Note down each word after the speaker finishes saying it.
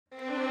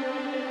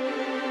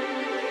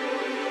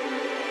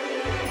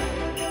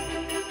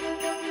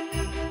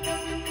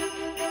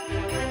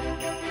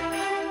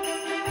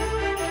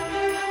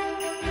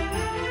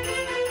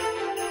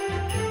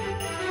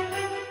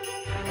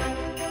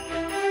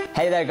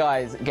Hey there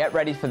guys, get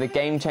ready for the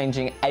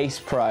game-changing Ace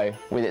Pro.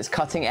 With its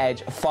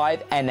cutting-edge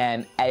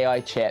 5nm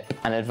AI chip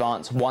and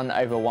advanced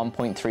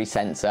 1/1.3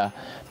 sensor,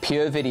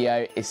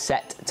 PureVideo is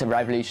set to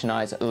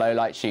revolutionize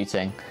low-light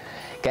shooting.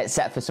 Get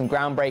set for some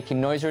groundbreaking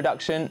noise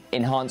reduction,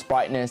 enhanced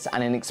brightness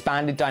and an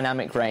expanded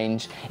dynamic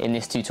range in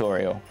this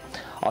tutorial.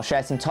 I'll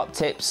share some top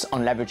tips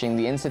on leveraging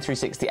the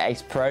Insta360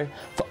 Ace Pro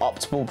for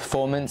optimal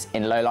performance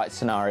in low-light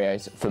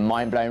scenarios for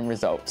mind-blowing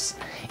results,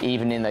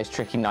 even in those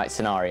tricky night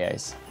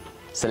scenarios.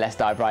 So let's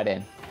dive right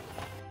in.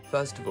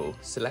 First of all,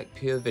 select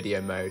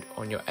PureVideo Mode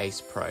on your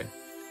Ace Pro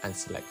and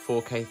select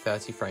 4K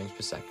 30 frames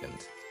per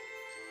second.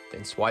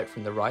 Then swipe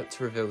from the right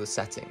to reveal the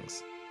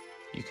settings.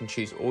 You can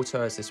choose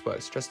auto as this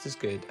works just as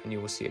good and you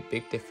will see a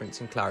big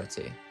difference in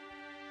clarity.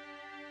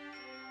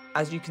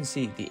 As you can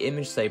see, the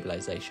image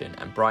stabilization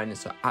and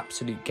brightness are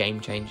absolute game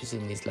changers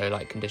in these low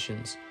light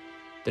conditions.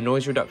 The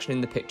noise reduction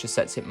in the picture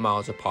sets it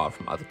miles apart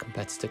from other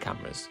competitor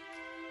cameras.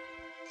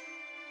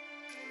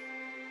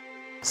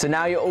 So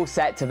now you're all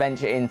set to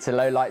venture into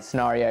low light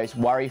scenarios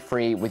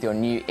worry-free with your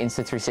new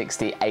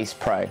Insta360 Ace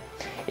Pro.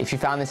 If you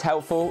found this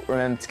helpful,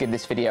 remember to give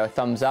this video a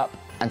thumbs up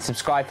and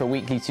subscribe for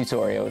weekly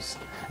tutorials.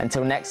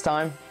 Until next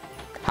time,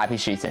 happy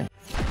shooting.